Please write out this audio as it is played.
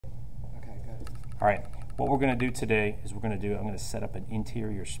All right, what we're going to do today is I'm going to set up an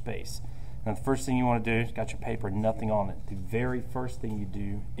interior space. Now the first thing you want to do is got your paper, nothing on it. The very first thing you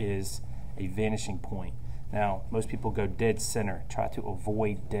do is a vanishing point. Now most people go dead center. Try to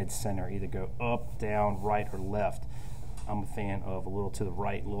avoid dead center. Either go up, down, right, or left. I'm a fan of a little to the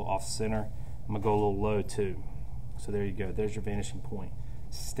right, a little off center. I'm going to go a little low too. So there you go. There's your vanishing point.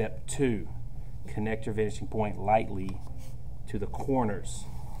 Step 2, connect your vanishing point lightly to the corners.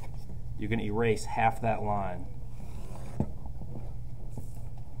 You're going to erase half that line.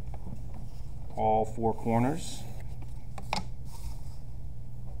 All 4 corners.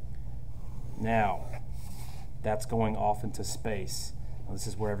 Now, that's going off into space. Now, this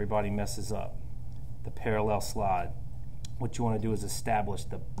is where everybody messes up. The parallel slide. What you want to do is establish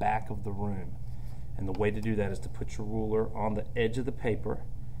the back of the room. And the way to do that is to put your ruler on the edge of the paper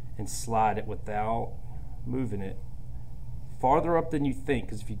and slide it without moving it farther up than you think,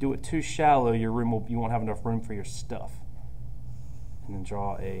 because if you do it too shallow, you won't have enough room for your stuff. And then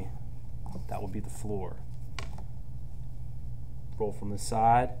draw that will be the floor. Roll from the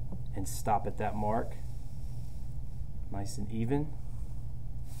side and stop at that mark. Nice and even.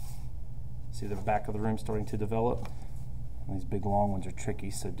 See the back of the room starting to develop? These big long ones are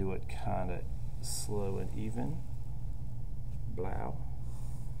tricky, so do it kind of slow and even. Blow.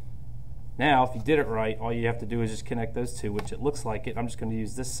 Now, if you did it right, all you have to do is just connect those two, which it looks like it. I'm just going to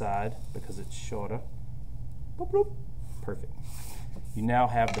use this side because it's shorter. Boop, boop. Perfect. You now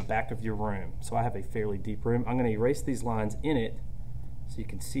have the back of your room. So I have a fairly deep room. I'm going to erase these lines in it so you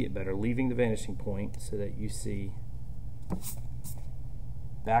can see it better, leaving the vanishing point so that you see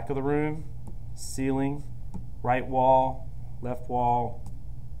back of the room, ceiling, right wall, left wall,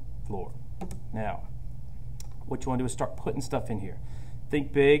 floor. Now, what you want to do is start putting stuff in here.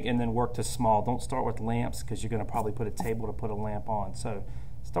 Think big and then work to small. Don't start with lamps because you're going to probably put a table to put a lamp on. So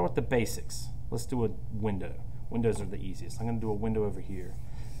start with the basics. Let's do a window. Windows are the easiest. I'm going to do a window over here.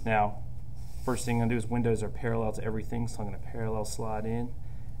 Now, first thing I'm going to do is windows are parallel to everything, so I'm going to parallel slide in.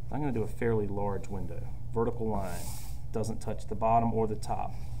 I'm going to do a fairly large window. Vertical line. Doesn't touch the bottom or the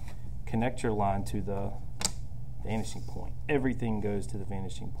top. Connect your line to the vanishing point. Everything goes to the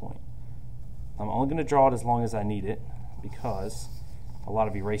vanishing point. I'm only going to draw it as long as I need it because a lot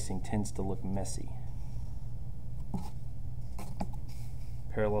of erasing tends to look messy.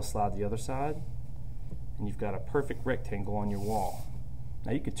 Parallel slide the other side, and you've got a perfect rectangle on your wall.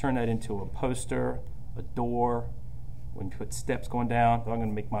 Now you could turn that into a poster, a door, when you put steps going down, but I'm going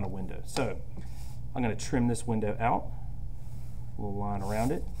to make mine a window. So I'm going to trim this window out, a little line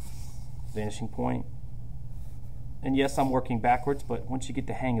around it, vanishing point. And yes, I'm working backwards, but once you get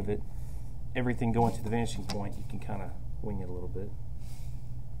the hang of it, everything going to the vanishing point, you can kind of wing it a little bit.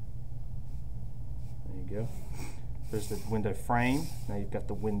 There you go. There's the window frame. Now you've got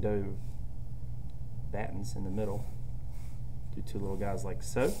the window battens in the middle. Do 2 little guys like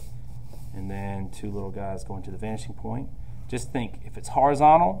so. And then 2 little guys going to the vanishing point. Just think, if it's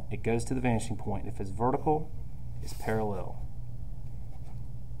horizontal, it goes to the vanishing point. If it's vertical, it's parallel.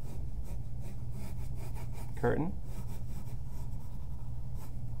 Curtain.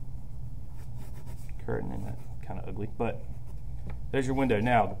 Curtain, and that kind of ugly, but there's your window.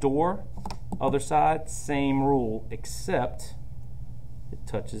 Now, door, other side, same rule, except it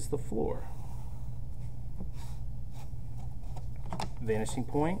touches the floor. Vanishing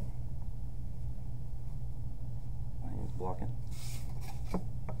point. My hand's blocking.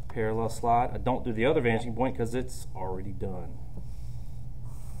 Parallel slide. I don't do the other vanishing point because it's already done.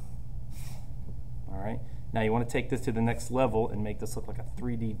 All right. Now you want to take this to the next level and make this look like a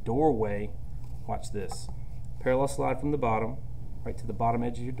 3D doorway. Watch this. Parallel slide from the bottom, right to the bottom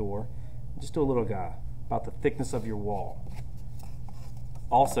edge of your door. Just do a little guy, about the thickness of your wall.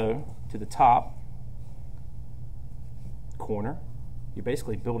 Also, to the top corner, you're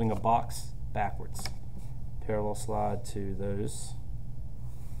basically building a box backwards. Parallel slide to those.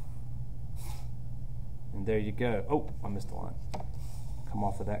 And there you go. Oh, I missed a line. Come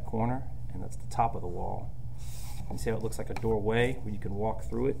off of that corner, and that's the top of the wall. You see how it looks like a doorway where you can walk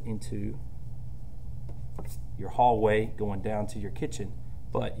through it into your hallway going down to your kitchen,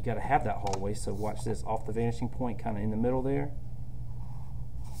 but you got to have that hallway. So watch this, off the vanishing point, kind of in the middle there.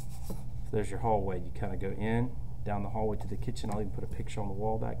 So there's your hallway. You kind of go in down the hallway to the kitchen. I'll even put a picture on the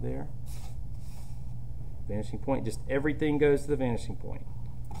wall back there. Vanishing point, just everything goes to the vanishing point.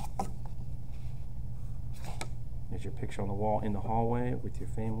 There's your picture on the wall in the hallway with your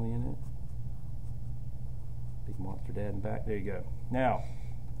family in it. Big monster dad in back. There you go. Now,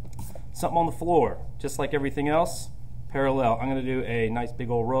 something on the floor, just like everything else, parallel. I'm going to do a nice big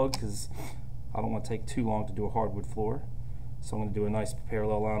old rug because I don't want to take too long to do a hardwood floor. So I'm going to do a nice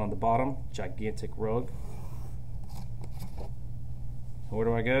parallel line on the bottom, gigantic rug. And where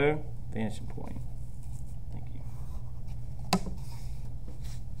do I go? Vanishing point. Thank you.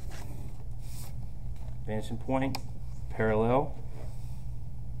 Vanishing point, parallel.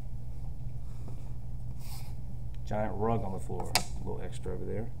 Giant rug on the floor, a little extra over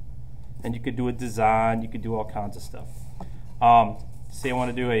there. And you could do a design, you could do all kinds of stuff. Say I want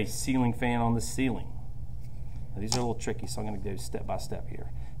to do a ceiling fan on the ceiling. Now, these are a little tricky, so I'm going to go step by step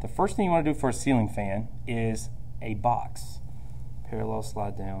here. The first thing you want to do for a ceiling fan is a box. Parallel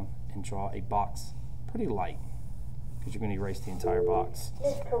slide down and draw a box, pretty light, because you're going to erase the entire box.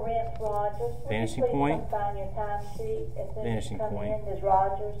 Ms. Corinne Rogers, Vanishing point, find your time sheet as soon vanishing as you come point, in, Ms.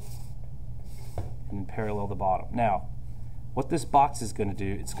 Rogers. and then parallel the bottom. Now, what this box is going to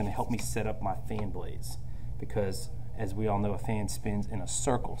do, it's going to help me set up my fan blades, because as we all know, a fan spins in a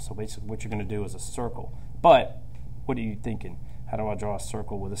circle. So basically what you're going to do is a circle. But what are you thinking? How do I draw a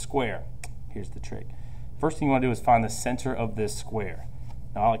circle with a square? Here's the trick. First thing you want to do is find the center of this square.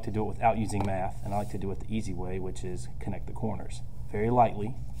 Now I like to do it without using math, and I like to do it the easy way, which is connect the corners. Very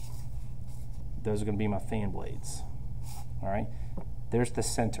lightly. Those are going to be my fan blades. All right? There's the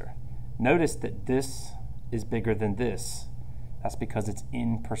center. Notice that this is bigger than this. That's because it's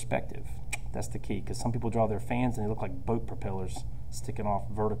in perspective. That's the key, because some people draw their fans and they look like boat propellers sticking off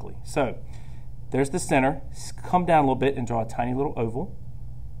vertically. So there's the center. Come down a little bit and draw a tiny little oval.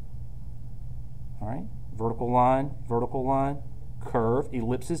 All right, vertical line, curve,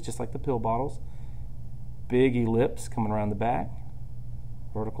 ellipses, just like the pill bottles. Big ellipse coming around the back.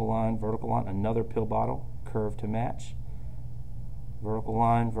 Vertical line, another pill bottle, curve to match. Vertical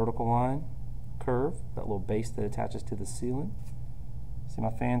line, curve, that little base that attaches to the ceiling. See my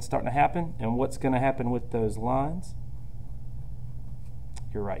fan starting to happen? And what's going to happen with those lines?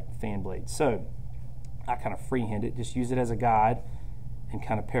 You're right, fan blades. So I kind of freehand it, just use it as a guide and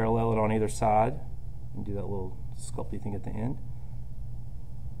kind of parallel it on either side and do that little sculpty thing at the end.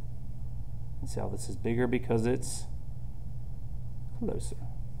 And see how this is bigger because it's closer.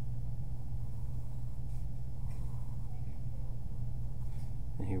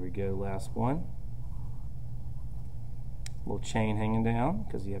 And here we go, last one. Little chain hanging down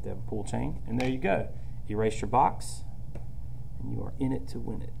because you have to have a pull chain. And there you go. Erase your box and you are in it to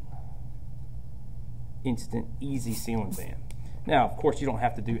win it. Instant, easy ceiling fan. Now, of course, you don't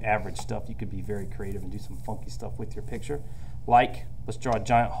have to do average stuff. You could be very creative and do some funky stuff with your picture. Like, let's draw a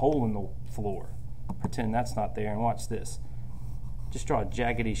giant hole in the floor. Pretend that's not there and watch this. Just draw a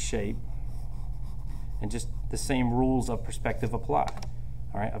jaggedy shape and just the same rules of perspective apply.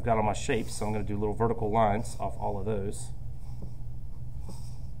 All right, I've got all my shapes, so I'm going to do little vertical lines off all of those.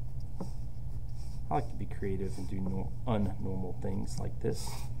 I like to be creative and do unnormal things like this.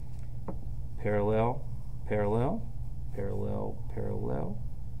 Parallel, parallel, parallel, parallel,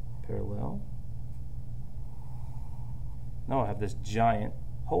 parallel. Now I have this giant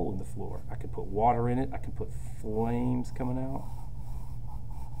hole in the floor. I could put water in it. I can put flames coming out.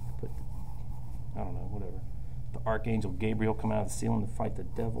 I don't know, whatever. The Archangel Gabriel come out of the ceiling to fight the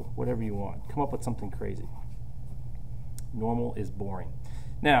devil. Whatever you want. Come up with something crazy. Normal is boring.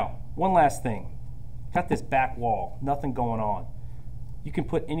 Now, one last thing. Got this back wall. Nothing going on. You can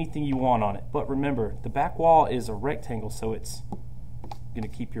put anything you want on it. But remember, the back wall is a rectangle, so it's going to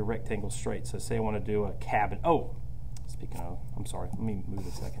keep your rectangle straight. So say I want to do a cabin. Oh, speaking of, I'm sorry. Let me move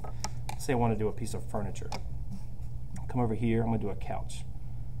a second. Say I want to do a piece of furniture. Come over here. I'm going to do a couch.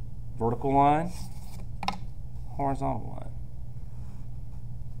 Vertical line. Horizontal line.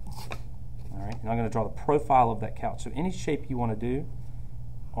 All right, and I'm going to draw the profile of that couch. So any shape you want to do,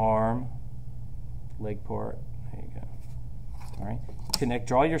 arm, leg part, there you go. All right,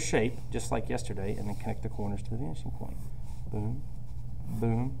 draw your shape just like yesterday, and then connect the corners to the vanishing point. Boom,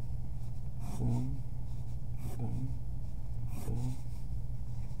 boom, boom, boom, boom.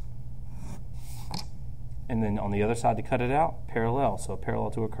 And then on the other side to cut it out, parallel. So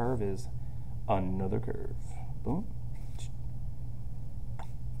parallel to a curve is another curve. Boom.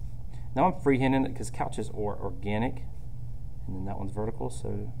 Now I'm freehanding it because couches are organic, and then that one's vertical,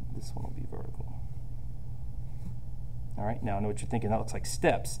 so this one will be vertical. All right, now I know what you're thinking. That looks like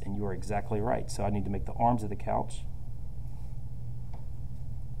steps, and you are exactly right. So I need to make the arms of the couch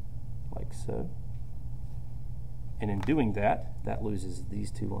like so. And in doing that, that loses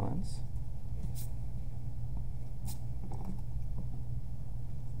these two lines.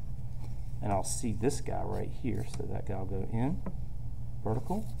 And I'll see this guy right here, so that guy will go in,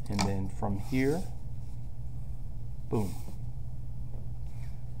 vertical, and then from here, boom.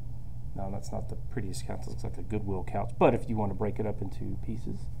 Now that's not the prettiest couch, it looks like a Goodwill couch, but if you want to break it up into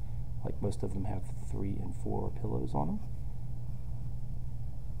pieces, like most of them have 3 and 4 pillows on them,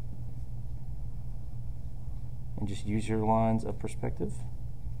 and just use your lines of perspective.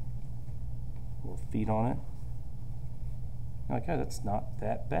 We'll feed on it. Okay, that's not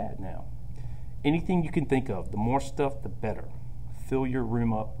that bad now. Anything you can think of, the more stuff, the better. Fill your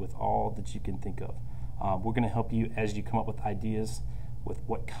room up with all that you can think of. We're going to help you as you come up with ideas with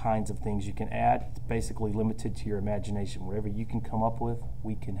what kinds of things you can add. It's basically limited to your imagination. Whatever you can come up with,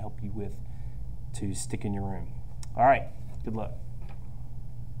 we can help you with to stick in your room. All right, good luck.